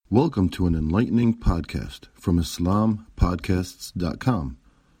Welcome to an enlightening podcast from islampodcasts.com.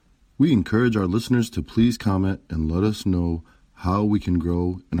 We encourage our listeners to please comment and let us know how we can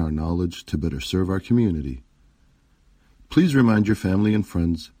grow in our knowledge to better serve our community. Please remind your family and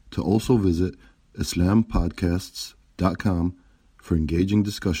friends to also visit islampodcasts.com for engaging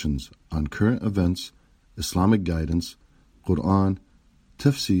discussions on current events, Islamic guidance, Quran,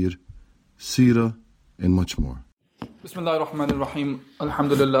 tafsir, seerah, and much more. Bismillah ar-Rahman ar-Rahim.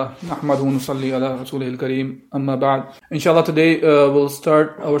 Alhamdulillah. Nahmaduhu wa nusalli ala rasulihil kareem. Amma ba'd. Inshallah, today we'll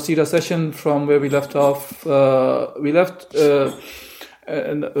start our Seerah session from where we left off. We were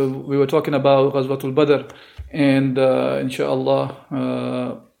talking about Ghazwatul Badr, and inshallah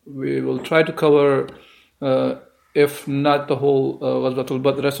we will try to cover, if not the whole Ghazwatul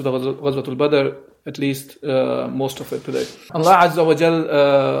Badr, rest of the Ghazwatul Badr, at least most of it today. Allah Azza wa Jal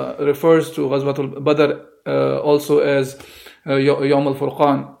refers to Ghazwatul Badr also as Yawm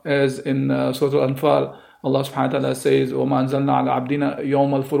al-Furqaan, as in Surah Al-Anfal. Allah subhanahu wa ta'ala says, وَمَا أَنزَلْنَا عَلَى عَبْدِنَا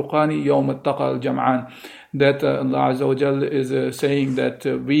يَوْمَ الْفُرْقَانِ يَوْمَ التَّقَى الْجَمْعَانِ. That Allah Azza wa Jal is saying that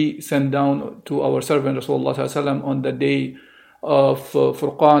we send down to our servant Rasulullah sallallahu alaihi wasallam on the day of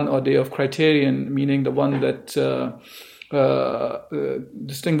Furqaan, or day of criterion, meaning the one that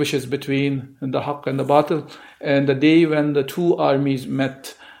distinguishes between the haqq and the batil, and the day when the two armies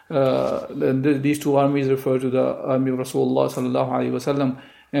met. These two armies refer to the army of Rasulullah sallallahu alaihi wasallam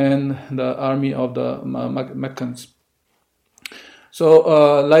and the army of the Meccans. So,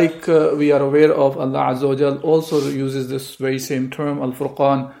 like we are aware of, Allah Azza wa Jal also uses this very same term,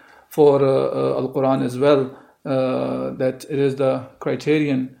 Al-Furqaan, for Al-Quran as well, that it is the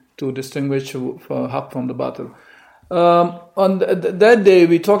criterion to distinguish haqq from the batil. On that day,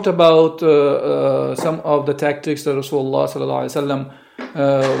 we talked about some of the tactics that Rasulullah sallallahu alaihi wasallam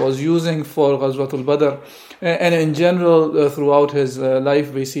was using for Ghazwatul Badr, and in general throughout his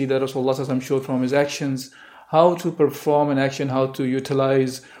life we see that Rasulullah sallallahu alaihi wasallam showed from his actions how to perform an action, how to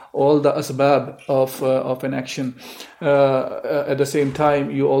utilize all the asbab of an action. At the same time,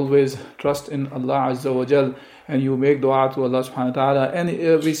 you always trust in Allah Azza wa Jal, and you make dua to Allah subhanahu wa ta'ala. And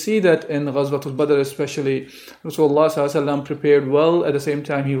we see that in Ghazwatul Badr especially, Rasulullah sallallahu alaihi wasallam prepared well. At the same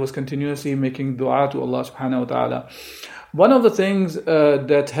time, he was continuously making dua to Allah subhanahu wa ta'ala. One of the things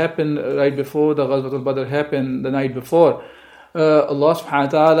that happened right before the Ghazwatul Badr happened, the night before, Allah subhanahu wa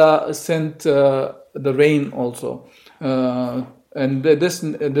ta'ala sent the rain also. And this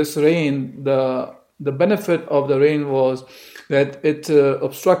rain, the benefit of the rain was that it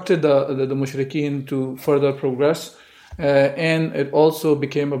obstructed the mushrikeen to further progress, and it also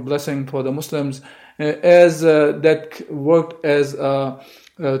became a blessing for the Muslims, as that worked as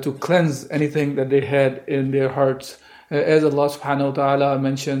to cleanse anything that they had in their hearts. As Allah subhanahu wa ta'ala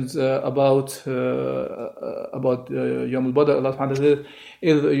mentions about Yawm al-Badr, Allah subhanahu wa ta'ala says,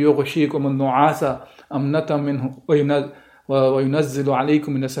 إِذْ يُغْشِيكُمُ النُّعَاسَ أَمْنَةً مِّنْهُ وَيُنَزِّلُ عَلَيْكُم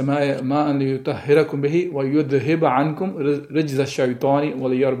مِّنَ السَّمَاءِ مَاءً لِيُطَهِّرَكُم بِهِ وَيُذْهِبَ عَنكُم رِجْزَ الشَّيْطَانِ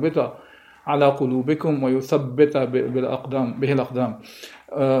وَلِيَرْبِطَ عَلَى قُلُوبِكُم وَيُثَبِّتَ بِهِ الْأَقْدَامِ.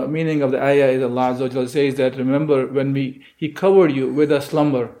 Meaning of the ayah is Allah Azza wa Jalla says that, remember when He covered you with a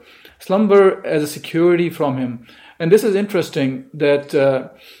slumber as a security from Him. And this is interesting that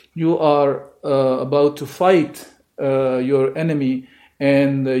you are about to fight your enemy,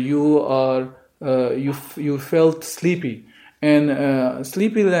 and you felt sleepy, and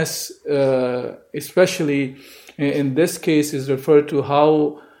sleepiness, especially in this case, is referred to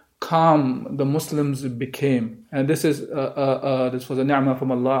how calm the Muslims became. And this was a ni'mah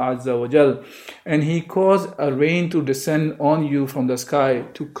from Allah Azza wa Jal, and He caused a rain to descend on you from the sky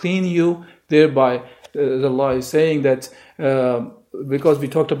to clean you thereby. Allah is saying that, because we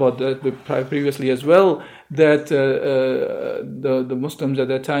talked about that previously as well, that the Muslims at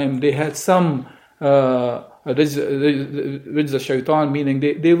that time, they had some rijz shaitan, meaning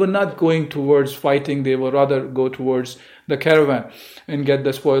they were not going towards fighting, they would rather go towards the caravan and get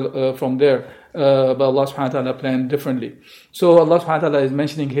the spoil from there. But Allah subhanahu wa ta'ala planned differently. So Allah subhanahu wa ta'ala is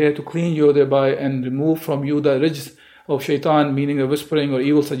mentioning here to clean you thereby and remove from you the rijz of shaitan, meaning the whispering or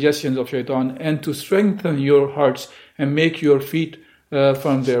evil suggestions of shaitan, and to strengthen your hearts and make your feet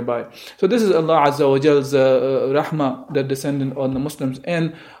firm thereby. So this is Allah Azza wa Jal's rahmah that descended on the Muslims.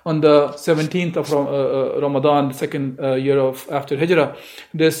 And on the 17th of Ramadan, the second year of after Hijrah,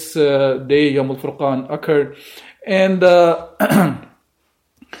 this day Yawm al-Furqaan occurred. And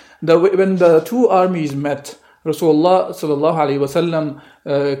when the two armies met, Rasulullah sallallahu alaihi wasallam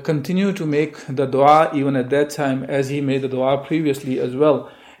continued to make the dua even at that time, as he made the dua previously as well.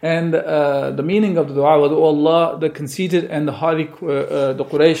 And the meaning of the dua was, "Oh Allah, the conceited and the haughty, the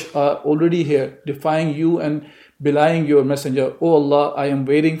Quraysh are already here, defying you and belying your messenger. O Allah, I am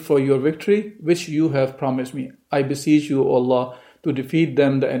waiting for your victory, which you have promised me. I beseech you, O Allah, to defeat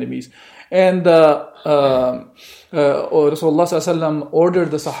them, the enemies. And Rasulullah ﷺ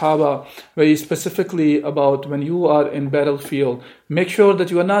ordered the Sahaba very specifically about when you are in battlefield, make sure that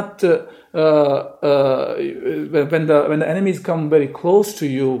you are not, when the enemies come very close to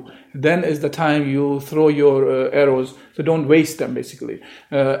you, then is the time you throw your arrows. So don't waste them, basically.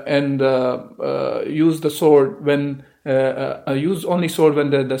 And use the sword when use only sword when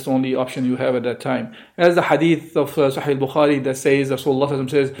that's the only option you have at that time. As the hadith of Sahih Bukhari that says, Rasulullah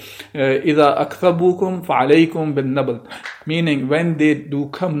says, إِذَا أَكْثَبُوكُمْ فَعَلَيْكُمْ بِالنَّبْلِ, meaning when they do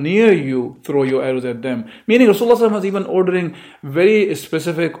come near you, throw your arrows at them. Meaning Rasulullah was even ordering very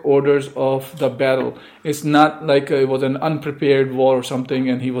specific orders of the battle. It's not like it was an unprepared war or something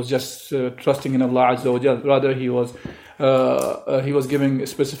and he was just trusting in Allah Azza wa Jal. Rather he was giving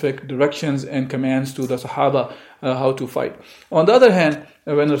specific directions and commands to the Sahaba how to fight. On the other hand,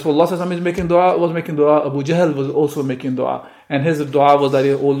 when Rasulullah was making dua, Abu Jahl was also making dua. And his dua was that,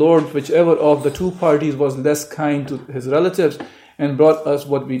 O Lord, whichever of the two parties was less kind to his relatives and brought us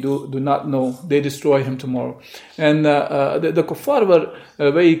what we do not know, they destroy him tomorrow. And the kuffar were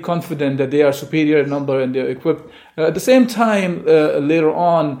very confident that they are superior in number and they are equipped. At the same time, later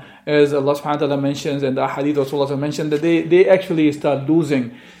on, as Allah subhanahu wa ta'ala mentions and the hadith Rasulullah mentioned, that they actually start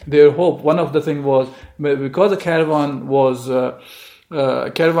losing their hope. One of the things was, because the caravan was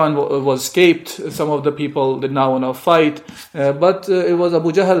escaped, some of the people did not want to fight, but it was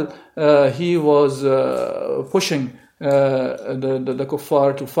Abu Jahl, he was pushing the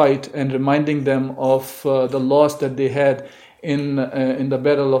kuffar to fight and reminding them of the loss that they had in the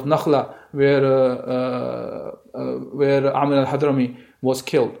Battle of Nakhla, where Amir al-Hadrami was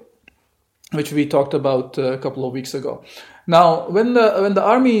killed, which we talked about a couple of weeks ago. Now, when the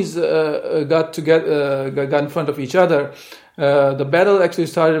armies got in front of each other, the battle actually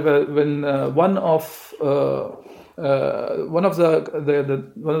started when one of the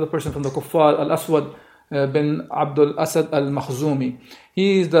person from the Kuffar, Al-Aswad bin Abdul Asad al-Makhzumi,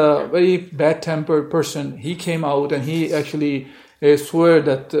 he is the very bad-tempered person. He came out and he actually swore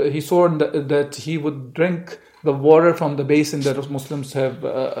that he would drink the water from the basin that Muslims have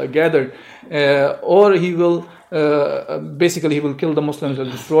gathered, or he will basically he will kill the Muslims and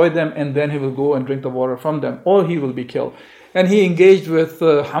destroy them, and then he will go and drink the water from them, or he will be killed. And he engaged with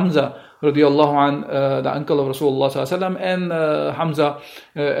Hamza radiallahu an, the uncle of Rasulullah sallallahu alaihi wasallam, and Hamza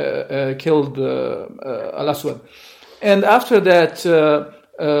killed Al-Aswad. And after that,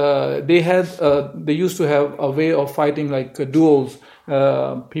 they used to have a way of fighting like duels.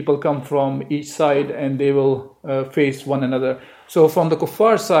 People come from each side and they will face one another. So from the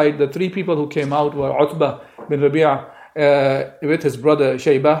Kuffar side, the three people who came out were Utbah bin Rabi'ah with his brother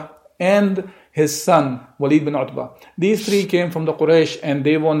Shaybah and his son Walid bin Utbah. These three came from the Quraysh and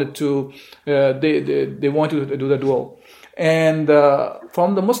they wanted to they wanted to do the duel. And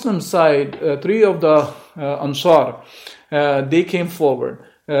from the Muslim side, three of the Ansar, they came forward.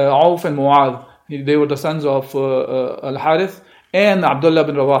 Auf and Mu'adh, they were the sons of Al-Harith and Abdullah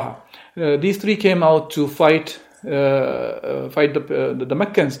bin Rawaha. These three came out to fight the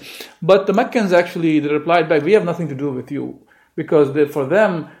Meccans. But the Meccans actually, they replied back, we have nothing to do with you. Because for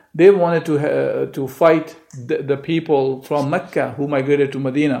them, they wanted to fight the people from Mecca who migrated to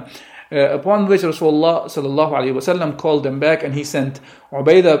Medina. Upon which Rasulullah sallallahu alaihi wasallam called them back, and he sent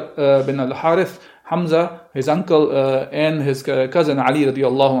Ubaidah bin al-Harith, Hamza, his uncle, and his cousin Ali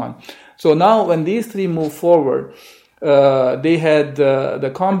radiallahu anh. So now when these three moved forward, they had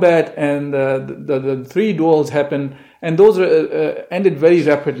the combat, and the three duels happened, and those ended very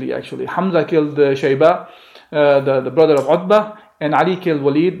rapidly actually. Hamza killed Shaybah, the brother of Utbah, and Ali killed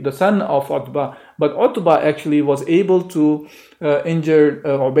Walid, the son of Utbah. But Utbah actually was able to injure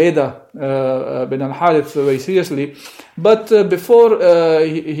Ubaidah bin al-Harith very seriously. But before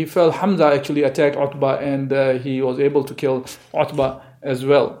he fell, Hamza actually attacked Utbah, and he was able to kill Utbah as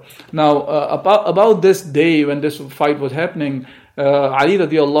well. Now, about this day when this fight was happening, Ali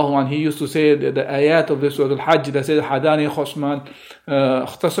radiallahu anh, he used to say the ayat of this Surah Al-Hajj that says, Hadani khusman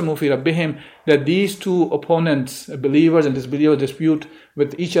ikhtasamu fi rabbihim, that these two opponents, believers and disbelievers, dispute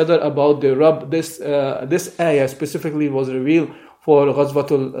with each other about their Rabb. This ayah specifically was revealed for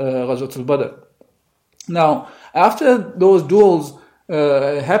Ghazwatul Badr. Now, after those duels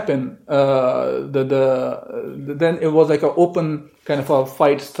happened, then it was like an open kind of a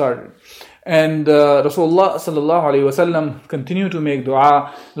fight started. And Rasulullah sallallahu alaihi wasallam continued to make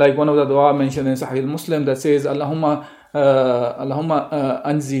dua, like one of the dua mentioned in Sahih Muslim that says, Allahumma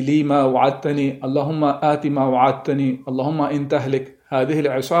anzili ma wa'adtani, Allahumma ati ma wa'adtani, Allahumma in tahlik هذه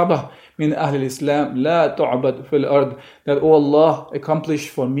العصابة min ahli al-Islam la tu'bad fil ard, that, O Allah, accomplish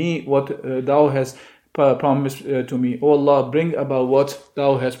for me what thou hast promised to me. O Allah, bring about what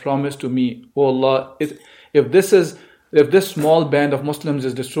thou hast promised to me. O Allah, if this small band of Muslims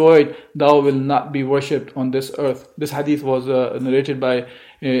is destroyed, thou will not be worshipped on this earth. This hadith was narrated by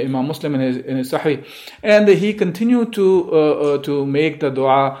Imam Muslim in his Sahih, and he continued to make the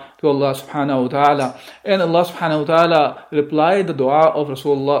dua to Allah subhanahu wa ta'ala, and Allah subhanahu wa ta'ala replied the dua of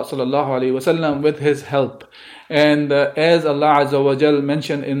Rasulullah sallallahu alaihi wasallam with his help. And as Allah Azza wa Jal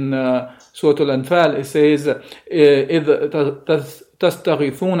mentioned in Surah Al-Anfal, it says, إِذْ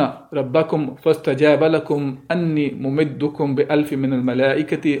تستغيثون ربكم فاستجاب لكم أني ممدكم بألف من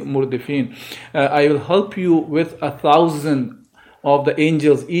الملائكة مردفين. I will help you with 1,000 of the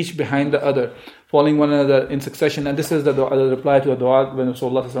angels, each behind the other, following one another in succession. And this is the reply to the dua when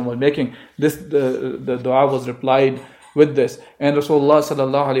Rasulullah was making. The dua was replied with this. And Rasulullah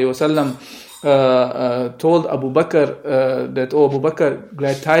sallallahu alaihi wasallam told Abu Bakr that, "O Abu Bakr,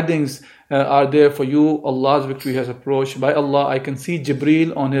 glad tidings are there for you. Allah's victory has approached. By Allah, I can see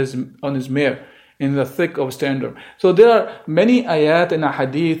Jibreel on his mare in the thick of standard." So there are many ayat and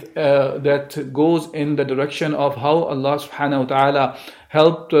hadith that goes in the direction of how Allah subhanahu wa ta'ala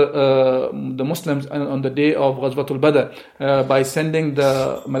helped the Muslims on the day of Ghazwatul Badr by sending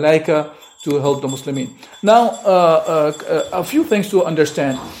the malaika to help the Muslimin. Now, a few things to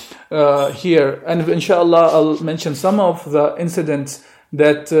understand here, and inshallah I'll mention some of the incidents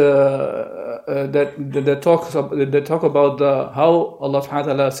that talk about how Allah subhanahu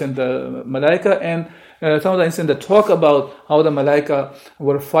wa ta'ala sent the malaika, and some of the incidents that talk about how the malaika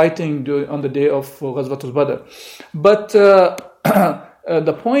were fighting on the day of Ghazwatul Badr. But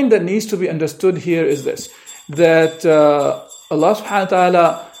the point that needs to be understood here is this, that Allah subhanahu wa ta'ala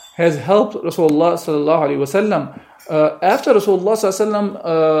has helped Rasulullah sallallahu alaihi wasallam after Rasulullah sallallahu alaihi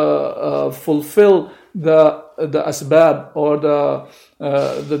wasallam fulfill the asbab, or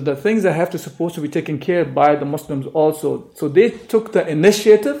the things that have to supposed to be taken care of by the Muslims also. So they took the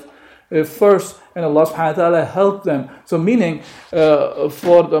initiative first, and Allah subhanahu wa ta'ala helped them. So meaning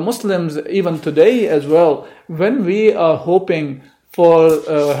for the Muslims even today as well, when we are hoping for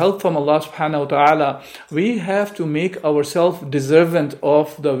help from Allah subhanahu wa ta'ala, we have to make ourselves deserving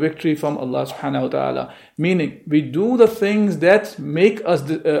of the victory from Allah subhanahu wa ta'ala. Meaning, we do the things that make us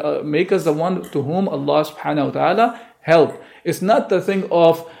the one to whom Allah subhanahu wa ta'ala help. It's not the thing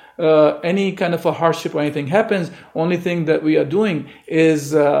of any kind of a hardship or anything happens. Only thing that we are doing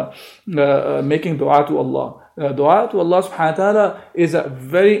is making dua to Allah. Dua to Allah subhanahu wa ta'ala is a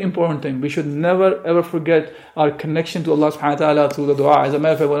very important thing. We should never ever forget our connection to Allah subhanahu wa ta'ala through the dua. As a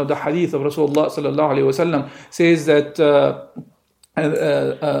matter of fact, one of the hadith of Rasulullah sallallahu alayhi wa sallam says that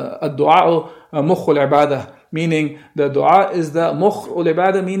ad-du'a mukhul ibadah, meaning the dua is the mukhul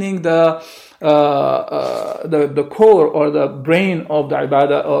ibadah, meaning the core or the brain of the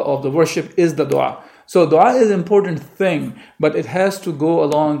ibadah, of the worship, is the dua. So dua is an important thing, but it has to go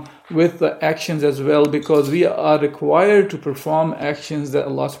along with the actions as well, because we are required to perform actions that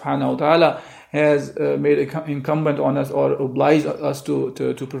Allah subhanahu wa ta'ala has made incumbent on us or obliged us to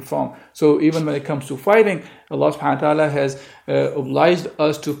perform. So even when it comes to fighting, Allah subhanahu wa ta'ala has obliged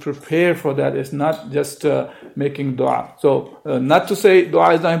us to prepare for that. It's not just making dua. So not to say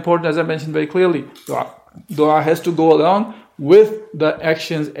dua is not important, as I mentioned very clearly. Dua has to go along with the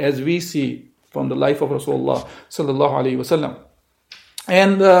actions as we see from the life of Rasulullah sallallahu alaihi wasallam.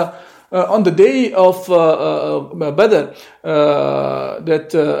 And on the day of Badr,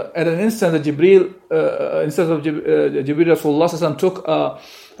 that at an instant, instead of Jibreel, Rasulullah sallallahu took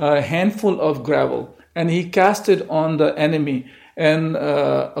a handful of gravel and he cast it on the enemy. And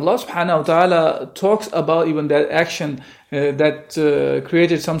Allah subhanahu wa ta'ala talks about even that action that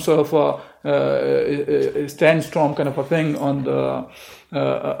created some sort of a sandstorm kind of a thing on the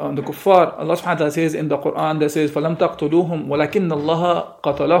kuffar. Allah subhanahu wa ta'ala says in the Quran, that says, فَلَمْ تَقْتُلُوهُمْ وَلَكِنَّ اللَّهَ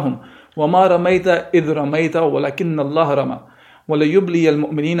قَتَلَهُمْ وَمَا رَمَيْتَ إِذْ رَمَيْتَ وَلَكِنَّ اللَّهَ رَمَى وَلَيُبْلِيَ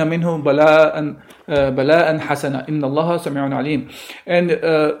الْمُؤْمِنِينَ مِنْهُ بَلَاءً حَسَنًا إِنَّ اللَّهَ سَمِيعٌ عَلِيمٌ. And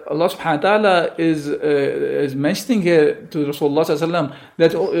Allah subhanahu wa ta'ala is mentioning here to Rasulullah sallallahu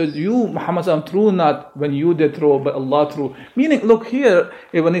that you, Muhammad sallallahu threw not when you did throw, but Allah threw. Meaning, look here,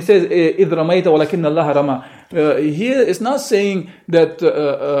 when he says إِذْ رَمَيْتَ وَلَكِنَّ اللَّهَ رَمَى, here it's not saying that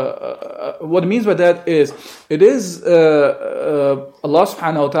what it means by that is, it is Allah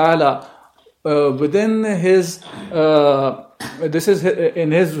subhanahu wa ta'ala within his this is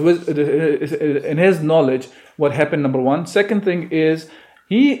in his knowledge what happened, number one. Second thing is,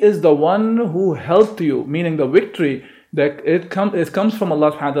 he is the one who helped you, meaning the victory that it comes from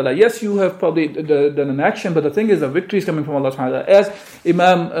Allah subhanahu wa ta'ala. Yes, you have probably done an action, but the thing is the victory is coming from Allah subhanahu wa ta'ala. As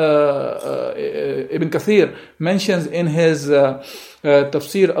Imam Ibn Kathir mentions in his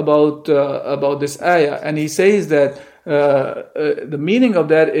tafsir about this ayah, and he says that the meaning of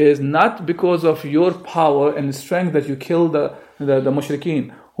that is not because of your power and strength that you killed the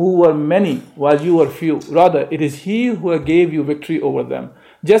mushrikeen, who were many while you were few. Rather, it is He who gave you victory over them.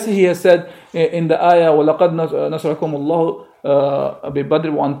 Just as He has said in the ayah, وَلَقَدْ نَصْرَكُمُ اللَّهُ بِبَدْرٍ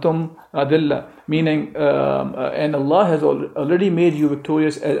وَأَنْتُمْ أَذِلَّةٌ, meaning, and Allah has already made you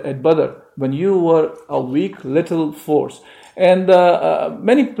victorious at Badr when you were a weak little force. And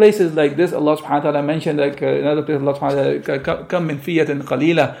many places like this, Allah subhanahu wa ta'ala mentioned, like another place, Allah subhanahu wa ta'ala, كَمْ مِنْ فِيَّةٍ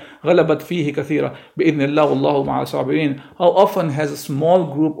قَلِيلَةٍ غَلَبَتْ فِيهِ كَثِيرًا بِإِذْنِ اللَّهِ وَاللَّهُ مَعَ الصَّابِرِينَ. How often has a small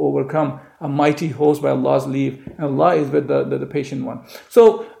group overcome a mighty host by Allah's leave, and Allah is with the patient one.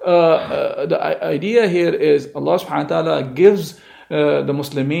 So the idea here is Allah subhanahu wa ta'ala gives the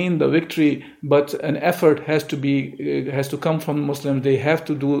Muslimin the victory, but an effort has to come from Muslims. They have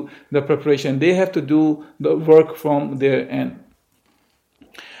to do the preparation. They have to do the work from their end.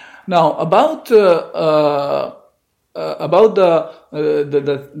 Now about the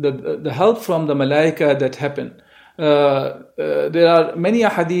help from the Malaika that happened. There are many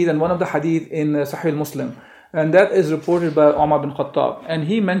hadith, and one of the hadith in Sahih Muslim, and that is reported by Umar bin Khattab, and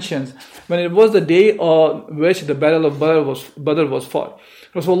he mentions when it was the day on which the Battle of Badr was fought,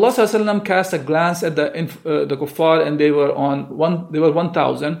 Rasulullah ﷺ cast a glance at the kuffar, and they were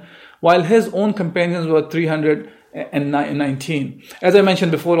 1,000, while his own companions were 319. As I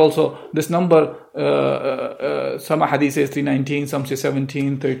mentioned before also, this number, some hadith says 319, some say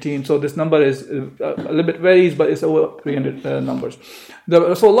 17, 13. So this number is a little bit varies, but it's over 300 numbers. The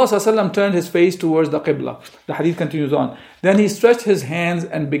Rasulullah ﷺ turned his face towards the Qibla. The hadith continues on. Then he stretched his hands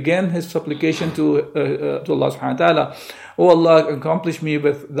and began his supplication to Allah subhanahu wa ta'ala. O Allah, accomplish me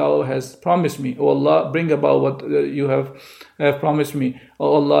with thou hast promised me. O Allah, bring about what you have promised me.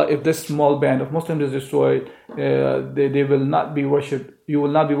 O Allah, if this small band of Muslims is destroyed, they will not be worshipped. You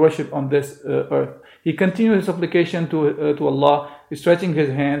will not be worshipped on this earth. He continued his supplication to Allah, stretching his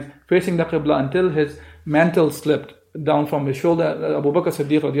hands, facing the Qibla until his mantle slipped down from his shoulder. Abu Bakr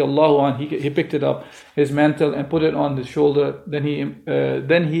Siddiq radiallahu anh, he picked it up, his mantle, and put it on his shoulder. Then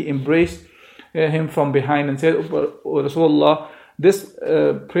he embraced him from behind and said, O Rasulullah, this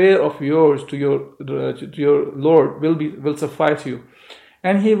prayer of yours to your Lord will suffice you,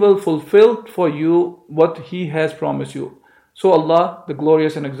 and He will fulfill for you what He has promised you. So Allah, the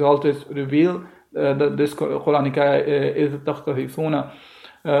glorious and exalted, reveal this Quranic ayah, إِذْ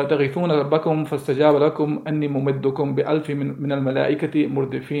تغيثون ربكم فاستجاب لكم أني ممدكم بألف من الملائكة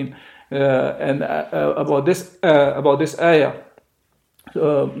مردفين. And about this ayah,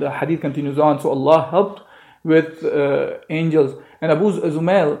 the hadith continues on. So Allah helped with angels. And Abu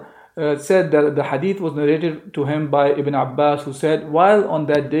Zumail said that the hadith was narrated to him by Ibn Abbas, who said, while on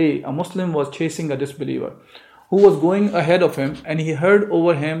that day a Muslim was chasing a disbeliever who was going ahead of him, and he heard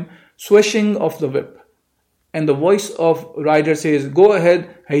over him swishing of the whip. And the voice of rider says, go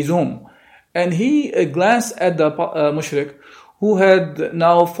ahead, Hayzum. And he glanced at the mushrik, who had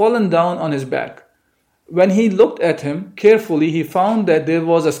now fallen down on his back. When he looked at him carefully, he found that there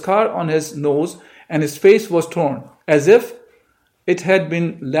was a scar on his nose, and his face was torn, as if it had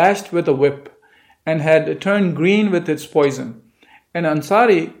been lashed with a whip, and had turned green with its poison. And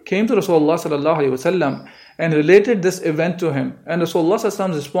Ansari came to Rasulullah sallallahu alaihi wasallam and related this event to him. And Rasulullah sallallahu alaihi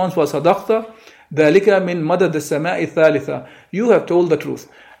wasallam's response was, Sadaqta, dhalika min madad as-sama'i thalitha. You have told the truth.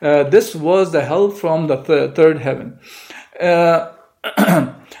 This was the help from the third heaven.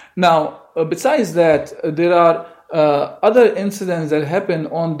 Now, besides that, there are other incidents that happen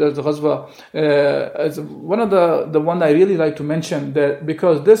on the Ghazwa. One of the one I really like to mention, that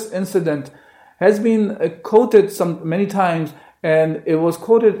because this incident has been quoted many times, and it was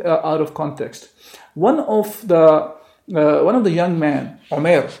quoted out of context. One of the young man,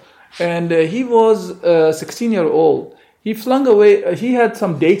 Umair, and he was 16-year-old. He flung away. He had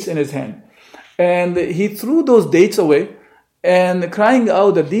some dates in his hand, and he threw those dates away, and crying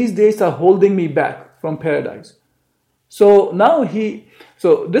out that these dates are holding me back from paradise. So now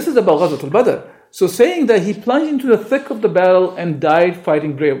so this is about Ghazwatul Badr. So saying that he plunged into the thick of the battle and died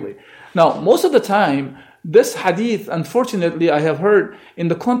fighting bravely. Now, most of the time, this hadith, unfortunately, I have heard in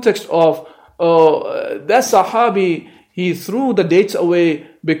the context of that Sahabi, he threw the dates away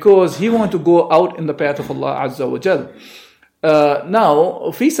because he wanted to go out in the path of Allah Azza wa Jal.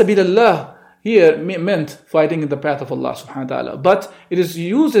 Now, fi sabilillah, here meant fighting in the path of Allah subhanahu wa ta'ala. But it is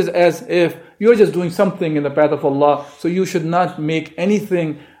used as if you're just doing something in the path of Allah, so you should not make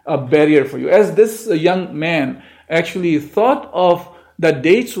anything a barrier for you. As this young man actually thought of that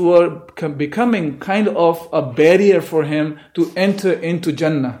dates were becoming kind of a barrier for him to enter into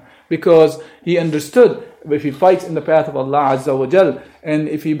Jannah, because he understood if he fights in the path of Allah Azza wa Jal, and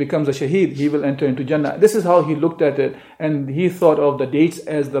if he becomes a shaheed, he will enter into Jannah. This is how he looked at it, and he thought of the dates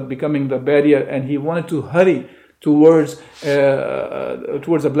as becoming the barrier, and he wanted to hurry towards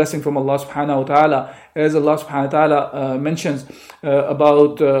a blessing from Allah subhanahu wa ta'ala, as Allah subhanahu wa ta'ala mentions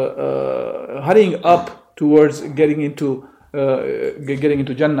about hurrying up towards getting into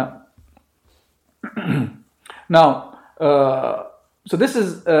Jannah. Now, so this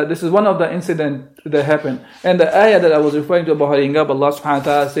is one of the incidents that happened. And the ayah that I was referring to about hurrying up, Allah subhanahu wa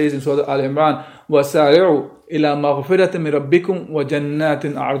ta'ala says in Surah Al-Imran, وَسَارِعُوا إِلَى مَغْفِرَةٍ مِّن رَبِّكُمْ وَجَنَّاتٍ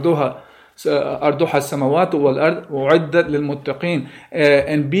أَرْضُهَا السَّمَاوَاتُ وَالْأَرْضُ وَأُعِدَّتْ لِلْمُتَّقِينَ.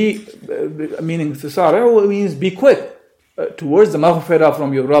 And be, meaning سَارِعُوا means be quick towards the maghfirah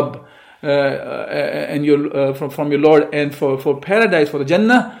from your Rabb, and your from your Lord, and for paradise, for the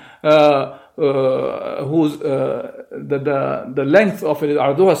Jannah, whose the length of it is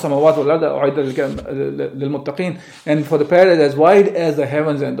arduha samawat wal ard u'iddat lil muttaqin, and for the paradise as wide as the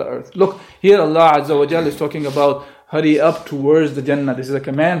heavens and the earth. Look, here Allah Azza wa Jal is talking about hurry up towards the Jannah. This is a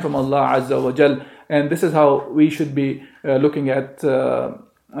command from Allah Azza wa Jal, and this is how we should be looking at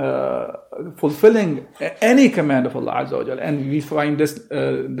fulfilling any command of Allah Azza wa Jal. And we find this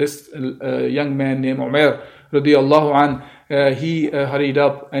young man named Umar radiyallahu an, he hurried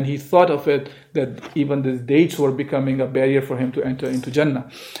up, and he thought of it that even the dates were becoming a barrier for him to enter into Jannah.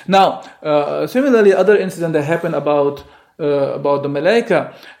 Now, similarly, other incident that happened about the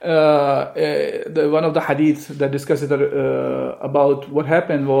Malaika, one of the hadiths that discusses about what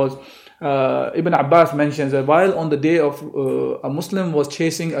happened was, Ibn Abbas mentions that while on the day of a Muslim was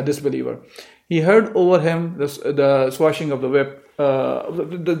chasing a disbeliever, he heard over him the swashing of the whip.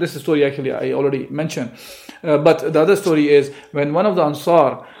 This story actually I already mentioned, but the other story is when one of the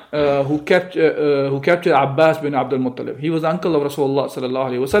Ansar who captured Abbas bin Abdul Muttalib. He was uncle of Rasulullah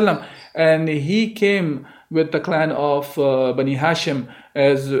sallallahu alaihi wasallam, and he came with the clan of Bani Hashim,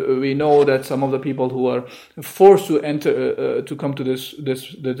 as we know that some of the people who were forced to enter to come to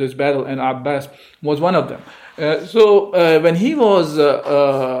this battle, and Abbas was one of them. So when he was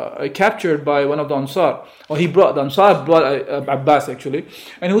captured by one of the Ansar, or the Ansar brought Abbas actually,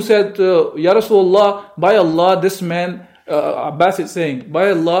 and who said, Ya Rasulullah, by Allah, this man, Abbas is saying,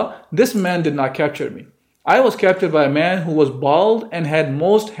 by Allah, this man did not capture me. I was captured by a man who was bald and had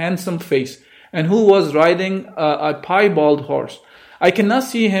most handsome face, and who was riding a piebald horse. I cannot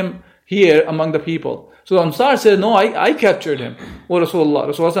see him here among the people. So Ansar said, no, I captured him. O Rasulullah.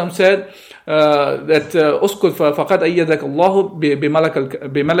 Rasulullah said that Uskud faqad ayyadak Allahu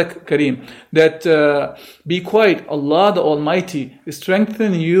bimalak kareem, that be quiet, Allah the Almighty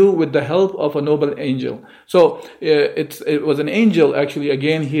strengthen you with the help of a noble angel. So it was an angel actually,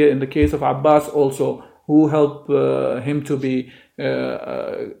 again here in the case of Abbas also, who helped him to be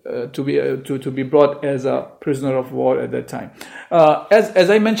brought as a prisoner of war at that time. As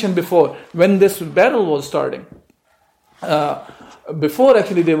I mentioned before, when this battle was starting, before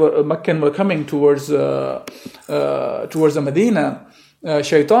actually Meccan were coming towards the Medina,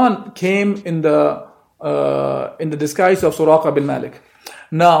 Shaitan came in the disguise of Suraqa bin Malik.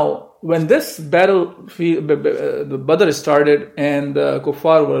 Now, when this battlefield, the Badr started, and the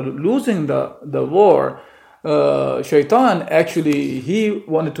kuffar were losing the war, Shaitan actually, he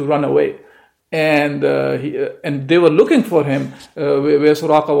wanted to run away, and they were looking for him where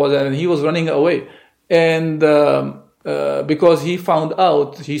Suraqa was at, and he was running away, and because he found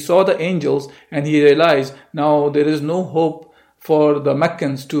out, he saw the angels, and he realized now there is no hope for the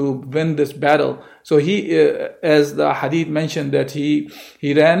Meccans to win this battle. So he, as the hadith mentioned, that he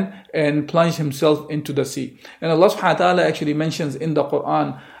ran and plunged himself into the sea. And Allah subhanahu wa ta'ala actually mentions in the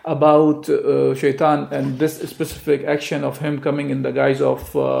Quran about Shaitan and this specific action of him coming in the guise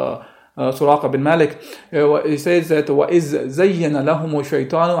of Suraqa bin Malik. He says that وَإِذْ زَيَّنَ لَهُمُ الشَّيْطَانُ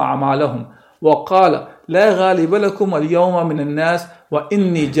أَعْمَالَهُمْ وَقَالَ لَا غَالِبَ لَكُمْ الْيَوْمَ مِنَ النَّاسِ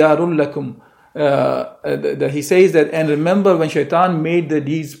وَإِنِّي جَارٌ لَكُمْ. He says that, and remember when Shaitan made the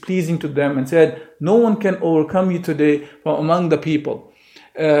deeds pleasing to them and said, no one can overcome you today from among the people.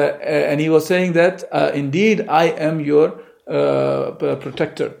 And he was saying that, indeed, I am your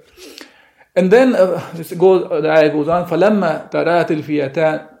protector. And then the ayah goes on, فَلَمَّا تَرَاتِ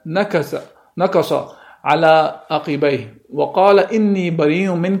الْفِيَتَانِ نَكَصَ على عقبيه وقال إني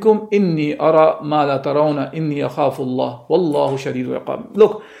بريء منكم إني أرى ما لا ترون إني أخاف الله والله شديد العقاب.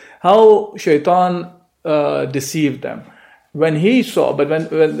 Look, how shaitan deceived them. When he saw, but when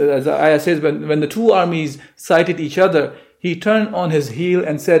as the ayah says, when the two armies sighted each other, he turned on his heel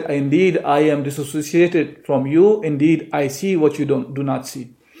and said, indeed, I am disassociated from you. Indeed, I see what you do not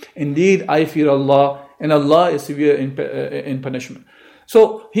see. Indeed, I fear Allah, and Allah is severe in punishment.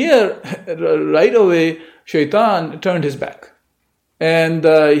 So here, right away, shaitan turned his back. And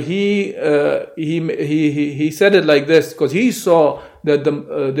he said it like this, because he saw that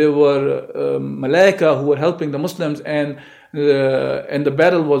there were malaika who were helping the Muslims, and the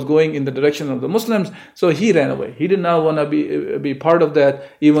battle was going in the direction of the Muslims. So he ran away. He did not want to be part of that,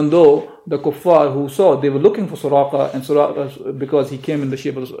 even though the kuffar who saw, they were looking for Suraqa, and Suraqa, because he came in the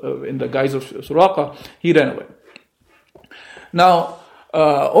shape of, in the guise of Suraqa, he ran away. Now,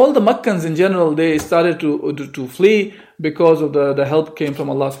 all the Makkans in general, they started to flee because of the help came from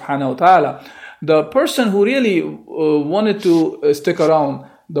Allah subhanahu wa ta'ala. The person who really wanted to stick around,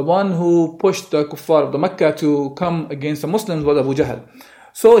 the one who pushed the kuffar of the Makkah to come against the Muslims, was Abu Jahl.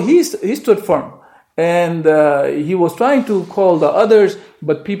 So he stood firm, and he was trying to call the others,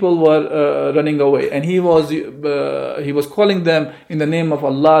 but people were running away, and he was calling them in the name of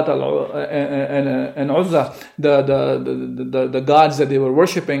Allah and Uzza, the gods that they were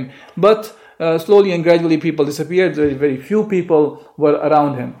worshipping. But slowly and gradually people disappeared. Very, very few people were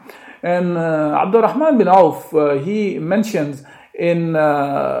around him. And Abdurrahman bin Auf, he mentions in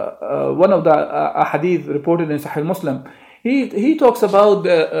one of the hadith reported in Sahih Muslim, he talks about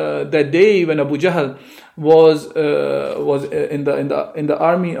the day when Abu Jahl was in the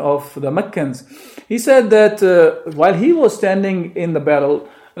army of the Meccans. He said that while he was standing in the battle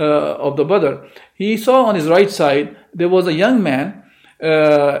of the Badr, he saw on his right side there was a young man.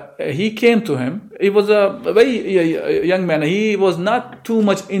 He came to him. He was a very young man. He was not too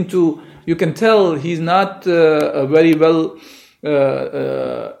much into, you can tell he's not very well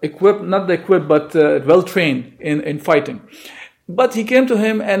equipped, not equipped, but well trained in fighting. But he came to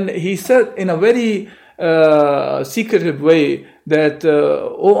him and he said in a very secretive way that,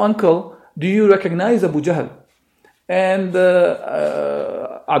 oh uncle, do you recognize Abu Jahl? And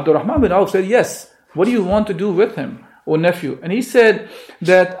Abdurrahman bin Auf said, yes. What do you want to do with him, O nephew? And he said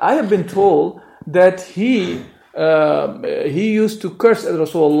that I have been told that he used to curse at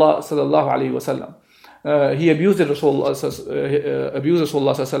Rasulullah sallallahu alaihi wasallam. He abused Rasulullah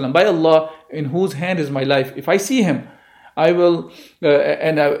sallallahu. By Allah, in whose hand is my life, if I see him, I will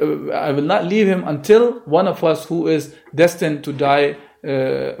I will not leave him until one of us who is destined to die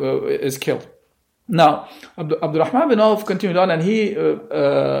is killed. Now, Abdurrahman bin Auf continued on, and he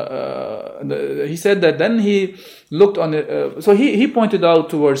said that then he looked on it. So he pointed out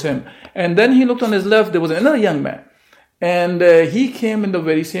towards him, and then he looked on his left. There was another young man, and he came in the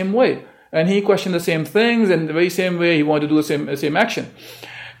very same way. And he questioned the same things, and the very same way he wanted to do the same action.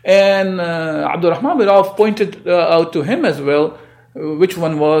 And Abdurrahman bin Auf pointed out to him as well which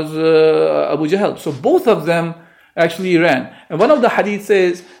one was Abu Jahl. So both of them actually ran. And one of the hadith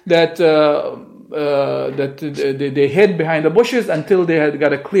says that they hid behind the bushes until they had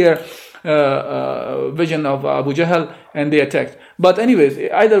got a clear vision of Abu Jahl, and they attacked. But anyways,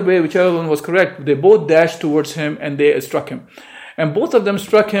 either way, whichever one was correct, they both dashed towards him and they struck him. And both of them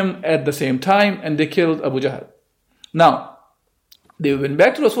struck him at the same time, and they killed Abu Jahl. Now, they went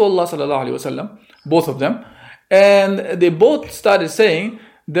back to Rasulullah sallallahu alaihi wasallam, both of them, and they both started saying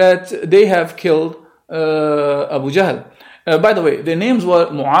that they have killed Abu Jahl. By the way, their names were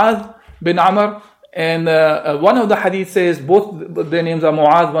Mu'adh bin Amr, and one of the hadith says both their names are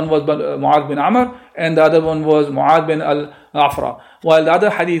Mu'adh. One was Mu'adh bin Amr, and the other one was Mu'adh bin al-Afra. While the other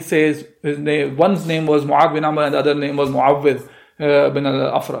hadith says one's name was Mu'adh bin Amr and the other name was Mu'awwidh bin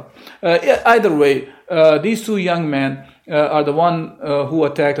al-Afra. Either way, these two young men are the one who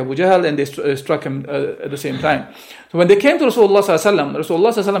attacked Abu Jahl, and they struck him at the same time. So when they came to Rasulullah sallallahu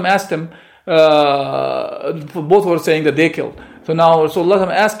alaihi wasallam asked him, both were saying that they killed. So now Rasulullah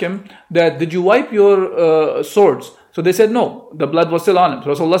asked him that, did you wipe your swords? So they said no, the blood was still on him. So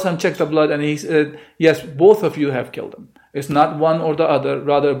Rasulullah checked the blood and he said, yes, both of you have killed him. It's not one or the other,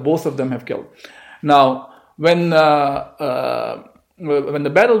 rather both of them have killed. Now, when the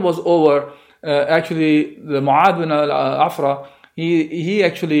battle was over, actually the Mu'adh bin al-Afra, he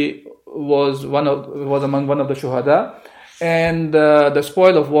actually was among one of the shuhada, and the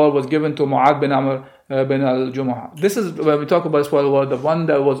spoil of war was given to Mu'adh bin Amr bin al-Jumu'ah. This is when we talk about spoil of war, the one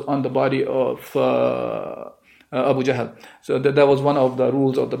that was on the body of Abu Jahl. So that was one of the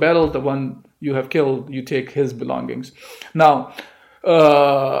rules of the battle. The one you have killed, you take his belongings. Now,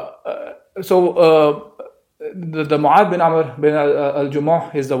 the Mu'adh bin Amr bin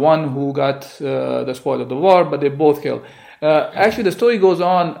al-Jumu'ah is the one who got the spoil of the war, but they both killed. Actually, the story goes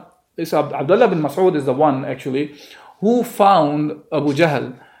on Abdullah bin Mas'ud is the one actually who found Abu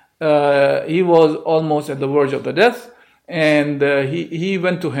Jahl. He was almost at the verge of the death, and he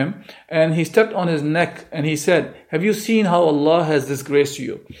went to him and he stepped on his neck and he said, "Have you seen how Allah has disgraced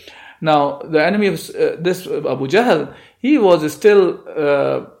you?" Now, the enemy of this Abu Jahl, he was still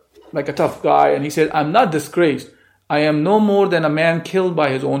like a tough guy, and he said, "I'm not disgraced. I am no more than a man killed by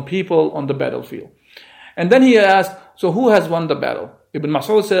his own people on the battlefield." And then he asked, "So who has won the battle?" Ibn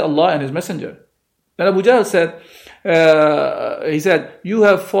Mas'ud said, "Allah and His Messenger." Then Abu Jahl said, he said, "You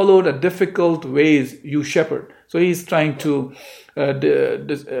have followed a difficult ways, you shepherd." So he's trying to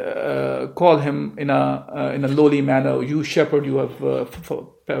call him in a lowly manner. "You shepherd, you have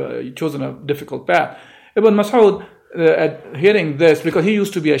chosen a difficult path." Ibn Mas'ud, at hearing this, because he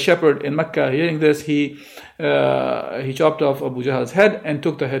used to be a shepherd in Mecca, hearing this, he chopped off Abu Jahl's head and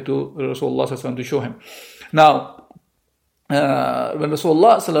took the head to Rasulullah sallallahu alaihi wasallam to show him. Now, when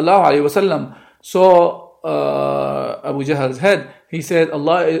Rasulullah sallallahu alaihi wasallam saw Abu Jahl's head, he said,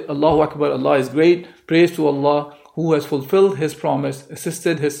 Allahu Akbar, Allah is great, praise to Allah who has fulfilled His promise,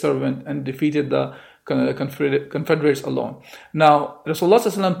 assisted His servant, and defeated the Confederates alone. Now, Rasulullah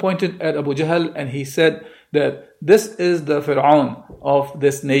sallallahu alaihi wasallam pointed at Abu Jahl and he said that this is the Fir'aun of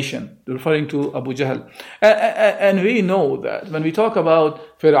this nation, referring to Abu Jahl. And we know that when we talk about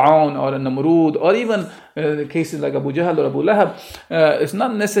Fir'aun or Namrud, or even cases like Abu Jahl or Abu Lahab, it's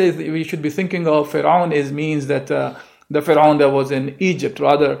not necessarily we should be thinking of Fir'aun means that the Fir'aun that was in Egypt.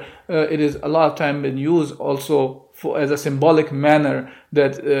 Rather, it is a lot of time been used also as a symbolic manner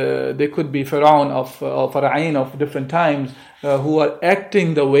that they could be Fir'aun of Fara'in of different times who are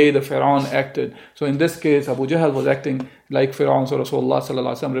acting the way the Fir'aun acted. So in this case, Abu Jahl was acting like Fir'aun, so Rasulullah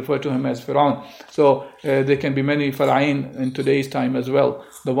sallallahu alaihi wasallam referred to him as Fir'aun. So there can be many Fara'in in today's time as well,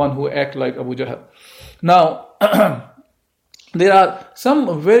 the one who act like Abu Jahl. Now, there are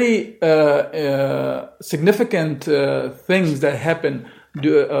some very significant things that happen,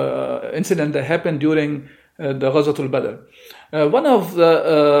 incident that happened during the Ghazwatul Badr. One of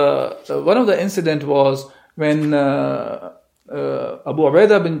the incident was when Abu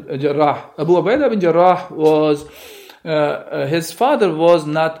Ubaidah bin Jarrah. Abu Ubaidah bin Jarrah was his father was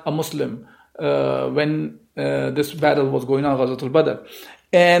not a Muslim when this battle was going on, Ghazwatul Badr,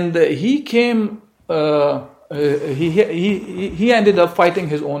 and he came. He ended up fighting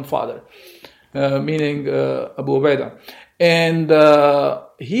his own father, meaning Abu Ubaidah, and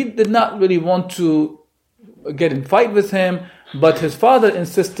he did not really want to get in fight with him, but his father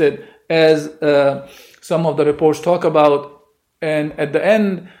insisted, as some of the reports talk about, and at the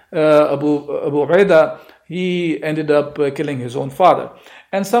end Abu Ubaidah, he ended up killing his own father.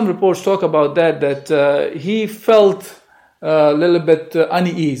 And some reports talk about that he felt a little bit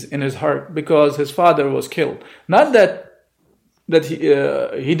unease in his heart because his father was killed. Not that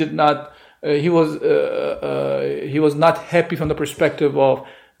he did not. He was not happy from the perspective of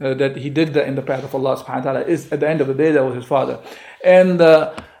that he did that in the path of Allah subhanahu wa ta'ala. Is at the end of the day that was his father. And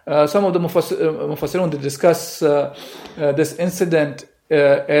some of the Mufassirun discuss this incident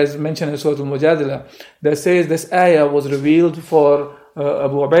as mentioned in Surah Al-Mujadila, that says this ayah was revealed for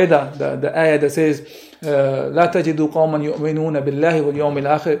Abu Ubaidah, the ayah that says لا تجد قوما يؤمنون بالله واليوم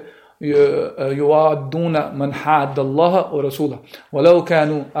الآخر يوادون من حاد الله ورسوله ولو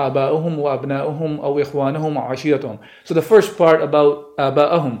كانوا آباؤهم وأبناؤهم أو إخوانهم وعشيرتهم. So the first part about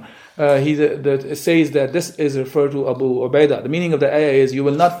آباءهم, it says that this is referred to Abu Ubaidah. The meaning of the ayah is, you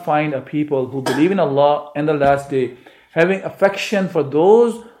will not find a people who believe in Allah and the last day having affection for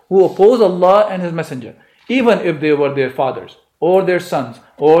those who oppose Allah and His Messenger, even if they were their fathers or their sons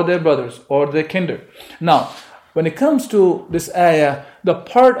or their brothers or their kindred. Now, when it comes to this ayah, the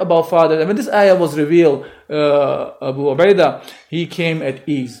part about fathers, when this ayah was revealed, Abu Ubaidah, he came at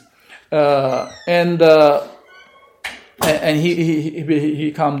ease, and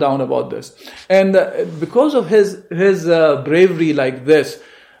he calmed down about this. And because of his bravery like this,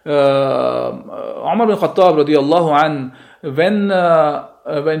 Umar bin Khattab radiyallahu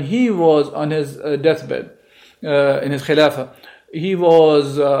anhu, when he was on his deathbed in his khilafah, he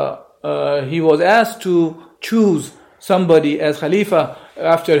was asked to choose somebody as Khalifa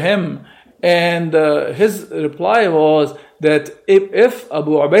after him, and his reply was that if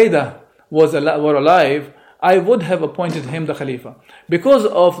Abu Ubaidah were alive, I would have appointed him the Khalifa, because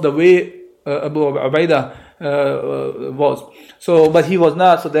of the way Abu Ubaidah was. So, but he was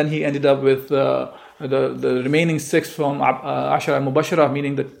not, so then he ended up with the remaining 6 from Ashara al-Mubashara,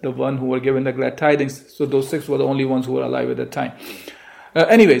 meaning the one who were given the glad tidings. So those 6 were the only ones who were alive at that time.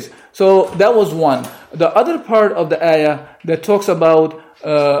 Anyways, so that was one. The other part of the ayah that talks about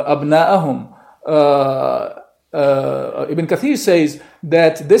abna'ahum, Ibn Kathir says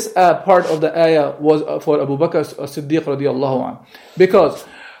that this part of the ayah was for Abu Bakr as-Siddiq radiallahu anh, because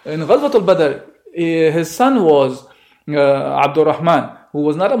in Ghazwat al-Badr, his son was Abdul Rahman, who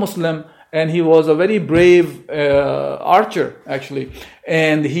was not a Muslim, and he was a very brave archer, actually.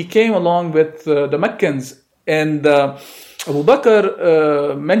 And he came along with the Meccans. And Abu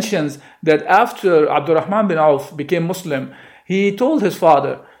Bakr mentions that after Abdul Rahman bin Auf became Muslim, he told his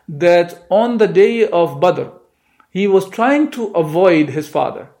father that on the day of Badr, he was trying to avoid his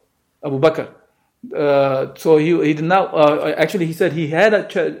father, Abu Bakr. So he did not, actually he said he had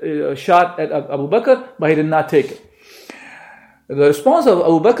a shot at Abu Bakr, but he did not take it. The response of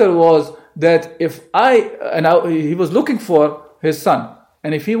Abu Bakr was that he was looking for his son,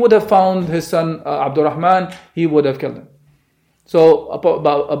 and if he would have found his son Abdul Rahman, he would have killed him. So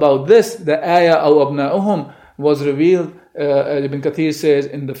about this, the ayah أَوْ أَبْنَاؤُهُمْ was revealed, Ibn Kathir says,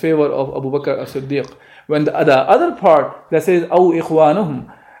 in the favor of Abu Bakr as-Siddiq. When the other part that says أَوْ إِخْوَانُهُمْ,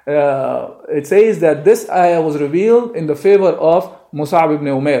 it says that this ayah was revealed in the favor of Mus'ab ibn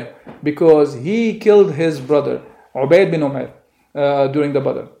Umair, because he killed his brother Ubayd bin Umair during the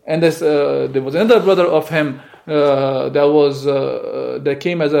Badr. And there was another brother of him that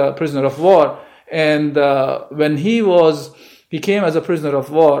came as a prisoner of war. And when he came as a prisoner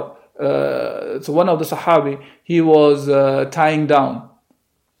of war, so one of the Sahabi, he was tying down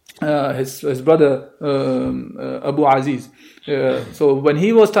his brother Abu Aziz. So when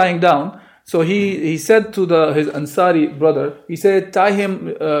he was tying down, so he said to his Ansari brother, he said, tie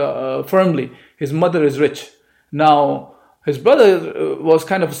him firmly, his mother is rich. Now his brother was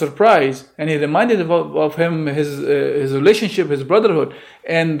kind of surprised, and he reminded of him his relationship, his brotherhood.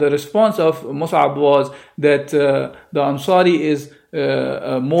 And the response of Mus'ab was that the Ansari is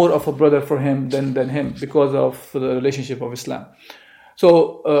more of a brother for him than him, because of the relationship of Islam.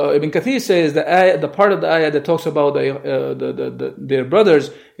 So Ibn Kathir says the part of the ayah that talks about their brothers,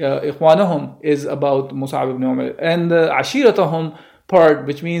 إخوانهم, is about Mus'ab ibn Umair. And Ashiratahum part,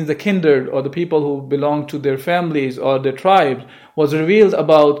 which means the kindred or the people who belong to their families or their tribes, was revealed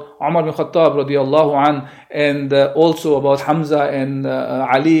about Umar bin Khattab radiallahu anh, and also about Hamza and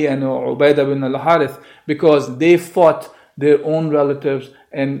Ali and Ubaidah bin al-Harith, because they fought their own relatives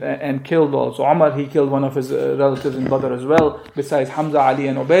and killed also. Umar, he killed one of his relatives in Badr as well, besides Hamza, Ali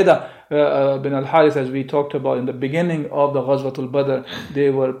and Ubaidah bin al-Harith, as we talked about in the beginning of the Ghazwat al-Badr.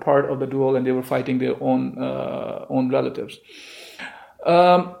 They were part of the duel and they were fighting their own relatives.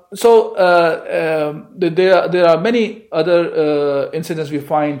 So there are many other incidents we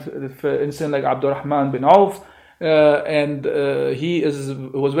find. Incident like Abdurrahman bin Auf, and he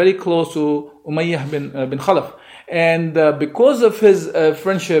was very close to Umayyah bin Khalaf, and because of his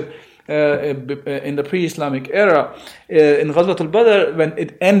friendship in the pre-Islamic era, in Ghazwat al-Badr, when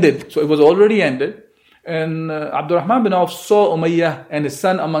it ended, so it was already ended, and Abdurrahman bin Auf saw Umayyah and his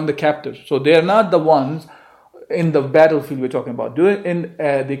son among the captives. So they are not the ones in the battlefield we're talking about.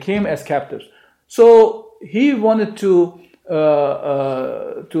 They came as captives. So he wanted he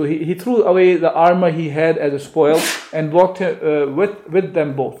threw away the armor he had as a spoil and walked with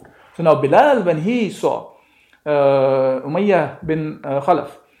them both. So now Bilal, when he saw Umayyah bin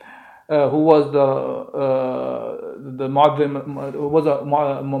Khalaf, who was the muadhin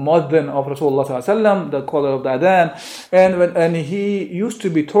of Rasulullah sallallahu alaihi wasallam, the caller of the adhan, and he used to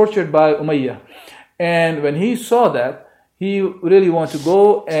be tortured by Umayyah. And when he saw that, he really wanted to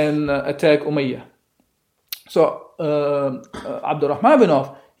go and attack Umayyah. So Abdurrahman bin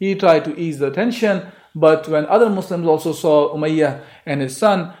Auf, he tried to ease the tension, but when other Muslims also saw Umayyah and his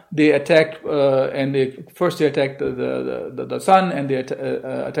son, they attacked, and they attacked the son, and they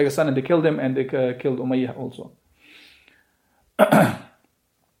attacked the son, and they killed him, and they killed Umayyah also.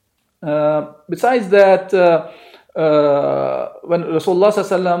 Besides that, when Rasulullah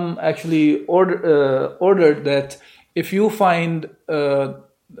ﷺ actually ordered that if you find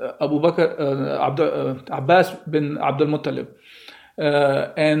Abu Bakr, Abbas bin Abdul Muttalib,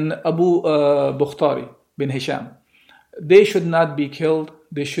 and Abu Bukhtari bin Hisham, they should not be killed.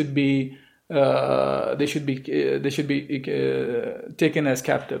 They should be taken as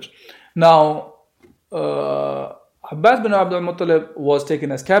captives. Now, Abbas bin Abdul Muttalib was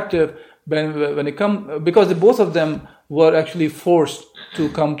taken as captive because both of them were actually forced to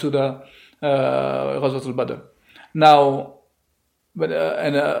come to the Ghazwat al-Badr. Now,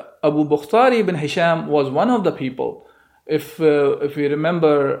 Abu Bukhtari bin Hisham was one of the people. If we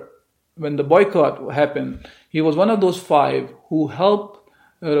remember, when the boycott happened, he was one of those 5 who helped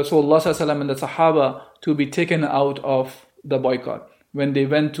Rasulullah ﷺ and the Sahaba to be taken out of the boycott. when they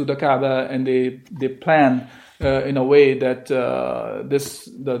went to the Kaaba and they planned in a way that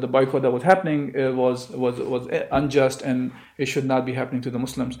the boycott that was happening was unjust and it should not be happening to the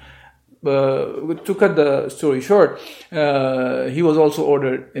Muslims. To cut the story short, he was also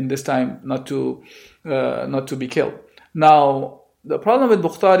ordered in this time not to be killed. Now, the problem with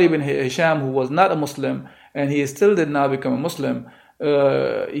Bukhtari ibn Hisham, who was not a Muslim, and he still did not become a Muslim,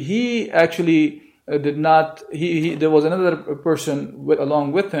 he actually did not. There was another person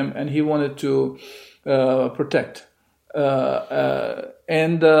along with him, and he wanted to protect.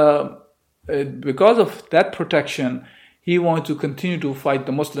 And because of that protection, he wanted to continue to fight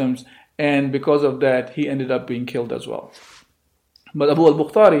the Muslims. And because of that, he ended up being killed as well. But Abu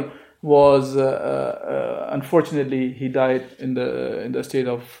al-Bukhtari was, unfortunately, he died in the state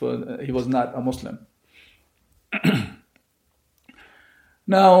of he was not a Muslim.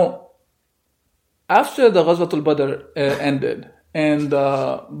 Now, after the Ghazwatul Badr ended, and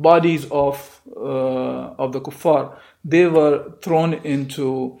the bodies of the kuffar, they were thrown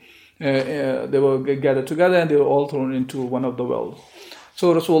into, they were gathered together, and they were all thrown into one of the wells.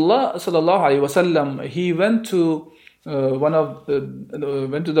 So Rasulullah sallallahu alaihi wasallam, he went to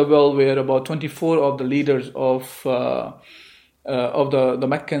went to the well where about 24 of the leaders of the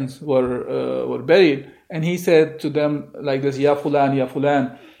Meccans were buried, and he said to them like this: Ya fulan, ya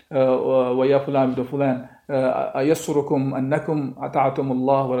fulan, wa ya fulan ibn fulan, ayassurukum annakum ata'tum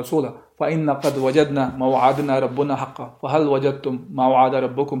Allah wa rasulahu fa inna qad wajadna ma wa'adna rabbuna haqqan fa hal wajadtum ma wa'ada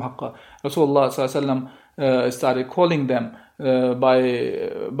rabbukum haqqan. Rasulullah sallallahu alaihi wasallam started calling them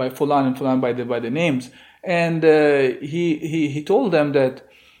by fulan and fulan by the names, and he told them that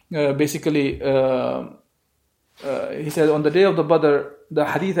basically he said on the day of the Badr, the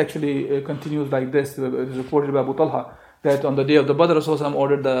hadith actually continues like this. It is reported by Abu Talha that on the day of the Badr, Rasulullah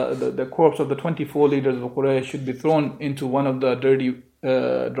ordered the corpse of the 24 leaders of Quraysh should be thrown into one of the dirty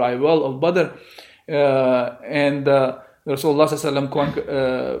dry well of Badr, and Rasulullah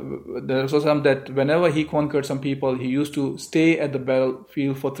that whenever he conquered some people, he used to stay at the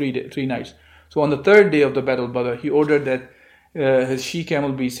battlefield for 3 nights. So on the third day of the Battle of Badr, he ordered that his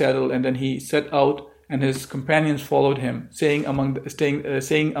she-camel be saddled, and then he set out, and his companions followed him, saying among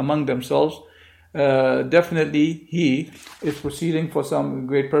themselves, definitely he is proceeding for some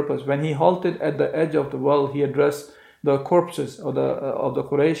great purpose. When he halted at the edge of the well, he addressed the corpses of the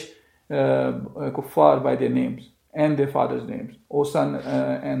Quraysh kuffar by their names and their fathers' names, O son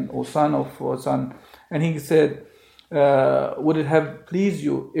and O son of O son. And he said, would it have pleased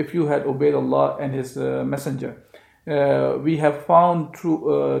you if you had obeyed Allah and His Messenger? We have found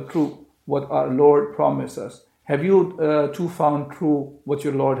true what our Lord promised us. Have you too found true what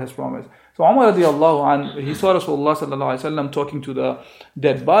your Lord has promised? So Umar radiallahu anh, he saw Rasulullah sallallahu alaihi wasallam talking to the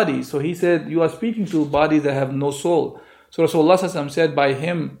dead bodies. So he said, you are speaking to bodies that have no soul. So Rasulullah sallallahu alaihi wasallam said, by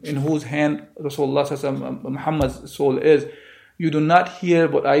him in whose hand Rasulullah sallallahu alaihi wasallam, Muhammad's soul is, you do not hear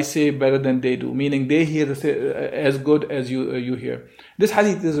what I say better than they do. Meaning they hear as good as you hear. This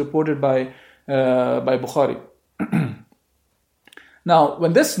hadith is reported by Bukhari. Now,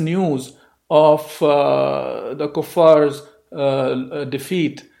 when this news of the kuffar's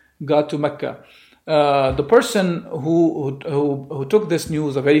defeat got to Mecca, the person who took this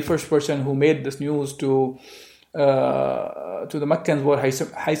news, the very first person who made this news to the Meccans was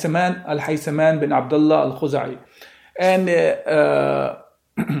Haysaman bin Abdullah al-Khuza'i, and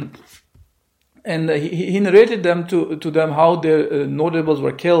he narrated them to them how their notables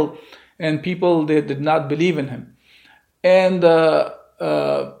were killed, and people they did not believe in him, and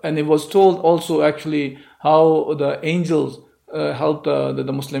it was told also actually how the angels helped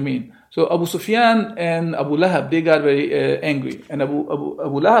the Muslimin. So Abu Sufyan and Abu Lahab, they got very angry, and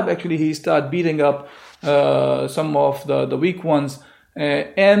Abu Lahab actually he started beating up some of the weak ones,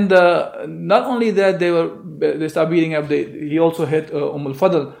 and not only that they started beating up. He also hit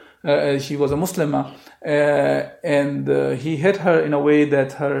al-Fadl. She was a Muslimah, and he hit her in a way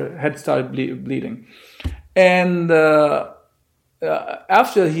that her head started bleeding. And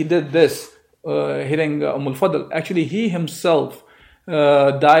after he did this, hitting al-Fadl, actually he himself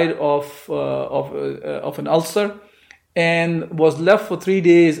died of an ulcer and was left for 3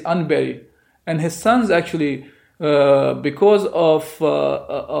 days unburied. And his sons actually, because of the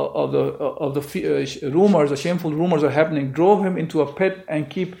rumors, the shameful rumors are happening, drove him into a pit and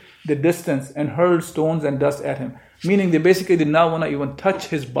keep the distance and hurled stones and dust at him. Meaning they basically did not want to even touch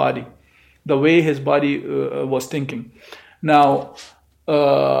his body, the way his body was thinking. Now,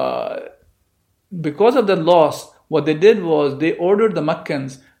 because of the loss, what they did was they ordered the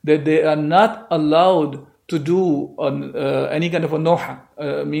Meccans that they are not allowed to do any kind of a noha,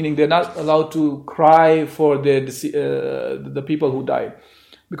 meaning they're not allowed to cry for the people who died,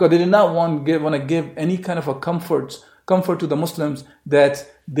 because they did not want to give any kind of a comfort to the Muslims that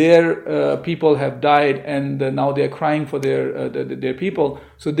their people have died and now they are crying for their people.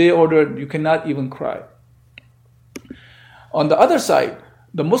 So they ordered, you cannot even cry. On the other side,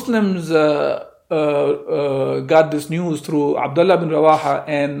 the Muslims got this news through Abdullah bin Rawaha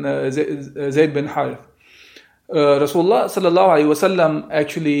and Zayd bin Harith. Rasulullah sallallahu alaihi wasallam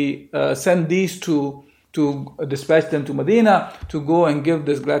actually sent these two to dispatch them to Medina to go and give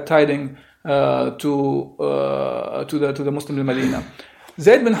this glad tidings to the Muslims in Medina.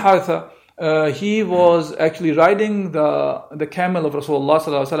 Zayd bin Haritha, he was actually riding the camel of Rasulullah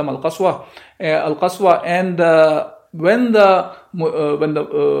sallallahu alaihi wasallam, al-Qaswa, and when the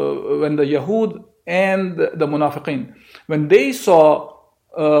Yahud and the Munafiqeen, when they saw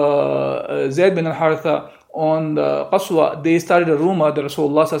Zayd bin Haritha on the Qaswa, they started a rumor that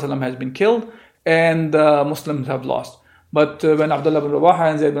Rasulullah sallallahu alaihi wasallam has been killed and Muslims have lost. But when Abdullah bin Rawaha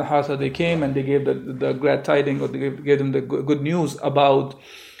and Zayd bin Haritha, they came and they gave the glad tidings, or they gave them the good news about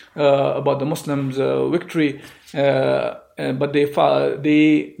the Muslims' victory. But they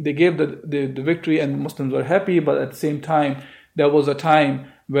gave the victory and Muslims were happy. But at the same time, there was a time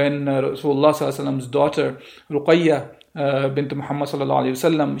when Rasulullah sallallahu alaihi wasallam's daughter Ruqayya bint Muhammad sallallahu alaihi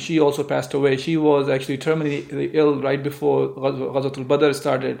wasallam, she also passed away. She was actually terminally ill right before Ghazwatul Badr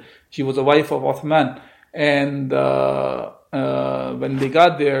started. She was a wife of Uthman, and when they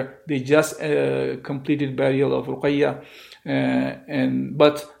got there, they just completed burial of Ruqayya,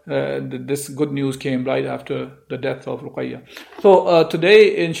 but this good news came right after the death of Ruqayya. So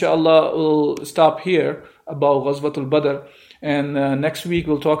today, inshallah, we'll stop here about Ghazwatul Badr, and next week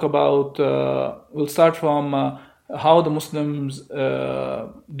we'll talk about. We'll start from how the Muslims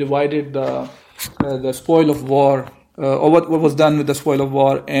divided the spoil of war, or what was done with the spoil of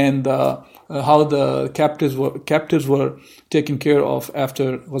war, and how the captives were taken care of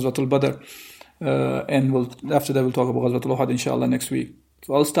after Ghazwatul Badr. And after that we'll talk about Ghazwatul Uhud, inshallah, next week.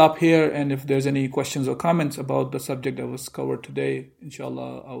 So I'll stop here, and if there's any questions or comments about the subject that was covered today,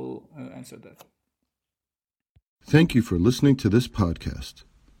 inshallah, I will answer that. Thank you for listening to this podcast.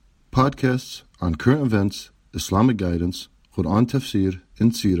 Podcasts on current events, Islamic guidance, Quran tafsir,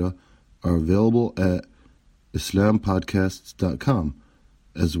 and Seerah are available at islampodcasts.com,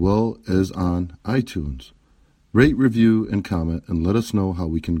 as well as on iTunes. Rate, review, and comment, and let us know how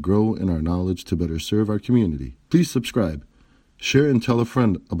we can grow in our knowledge to better serve our community. Please subscribe, share, and tell a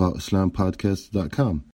friend about islampodcasts.com.